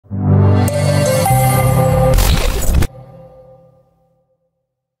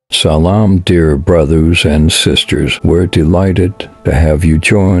Salam, dear brothers and sisters. We're delighted to have you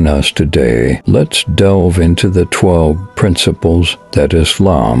join us today. Let's delve into the 12 principles that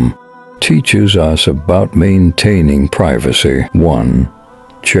Islam teaches us about maintaining privacy. 1.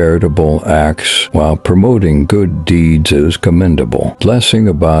 Charitable acts while promoting good deeds is commendable. Blessing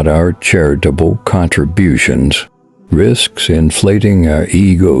about our charitable contributions risks inflating our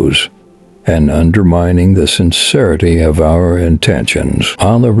egos and undermining the sincerity of our intentions.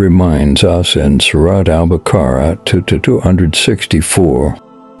 Allah reminds us in Surah Al-Baqarah 264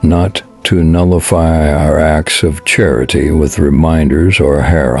 not to nullify our acts of charity with reminders or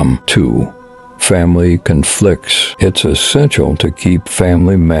haram. 2. Family conflicts. It's essential to keep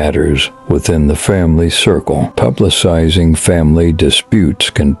family matters within the family circle. Publicizing family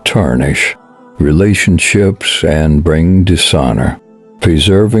disputes can tarnish relationships and bring dishonor.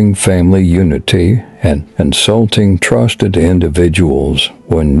 Preserving family unity and consulting trusted individuals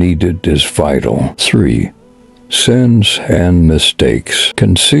when needed is vital. 3. Sins and mistakes.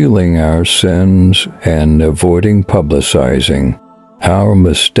 Concealing our sins and avoiding publicizing our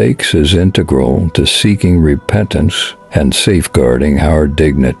mistakes is integral to seeking repentance and safeguarding our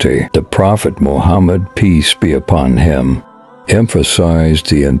dignity. The Prophet Muhammad, peace be upon him, emphasized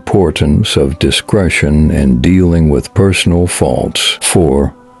the importance of discretion in dealing with personal faults.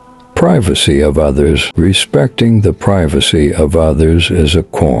 4. Privacy of others. Respecting the privacy of others is a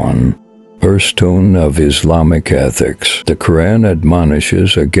cornerstone of Islamic ethics. The Quran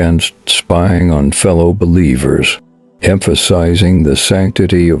admonishes against spying on fellow believers, emphasizing the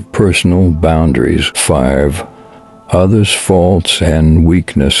sanctity of personal boundaries. 5. Others' faults and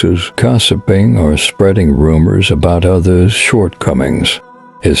weaknesses. Gossiping or spreading rumors about others' shortcomings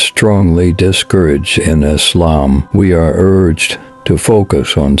is strongly discouraged in Islam. We are urged to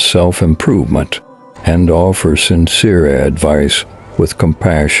focus on self-improvement and offer sincere advice with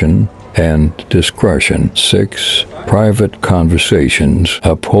compassion and discretion. 6. Private conversations.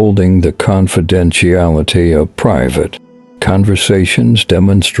 Upholding the confidentiality of private conversations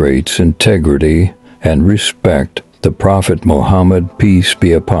demonstrates integrity and respect. The Prophet Muhammad, peace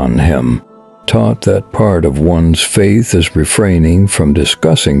be upon him, taught that part of one's faith is refraining from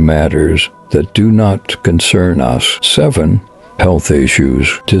discussing matters that do not concern us. 7. Health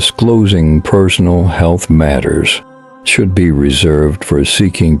issues. Disclosing personal health matters should be reserved for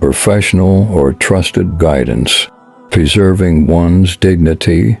seeking professional or trusted guidance. Preserving one's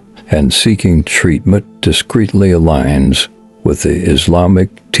dignity and seeking treatment discreetly aligns with the Islamic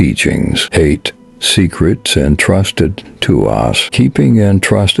teachings. 8. Secrets entrusted to us. Keeping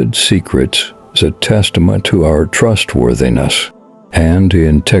entrusted secrets is a testament to our trustworthiness and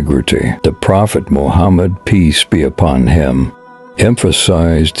integrity. The Prophet Muhammad, peace be upon him,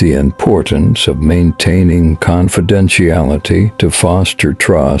 emphasized the importance of maintaining confidentiality to foster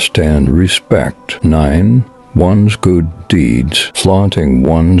trust and respect. 9. One's good deeds. Flaunting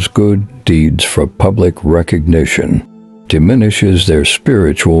one's good deeds for public recognition diminishes their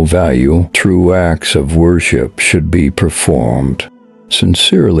spiritual value. True acts of worship should be performed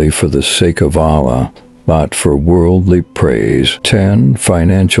sincerely for the sake of Allah, not for worldly praise. 10.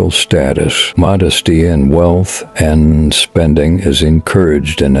 Financial status. Modesty in wealth and spending is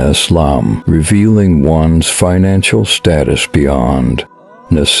encouraged in Islam. Revealing one's financial status beyond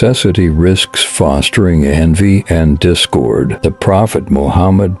necessity risks fostering envy and discord. The Prophet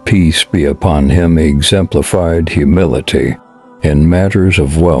Muhammad, peace be upon him, exemplified humility in matters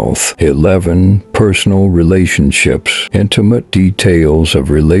of wealth. 11. Personal relationships. Intimate details of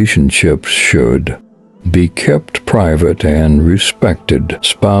relationships should be kept private and respected.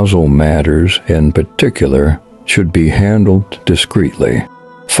 Spousal matters, in particular, should be handled discreetly,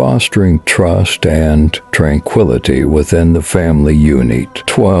 fostering trust and tranquility within the family unit.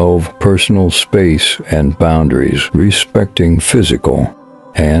 12. Personal space and boundaries. Respecting physical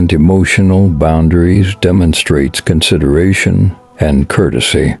and emotional boundaries demonstrates consideration and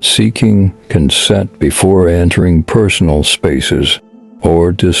courtesy. Seeking consent before entering personal spaces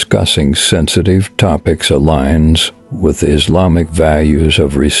or discussing sensitive topics aligns with Islamic values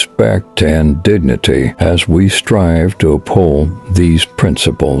of respect and dignity. As we strive to uphold these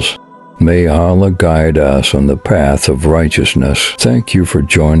principles, may Allah guide us on the path of righteousness. Thank you for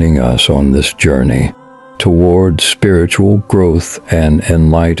joining us on this journey toward spiritual growth and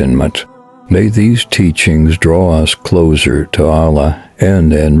enlightenment. May these teachings draw us closer to Allah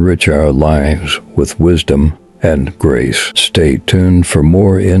and enrich our lives with wisdom and grace. Stay tuned for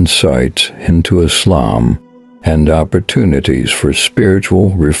more insights into Islam and opportunities for spiritual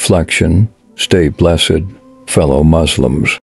reflection. Stay blessed, fellow Muslims.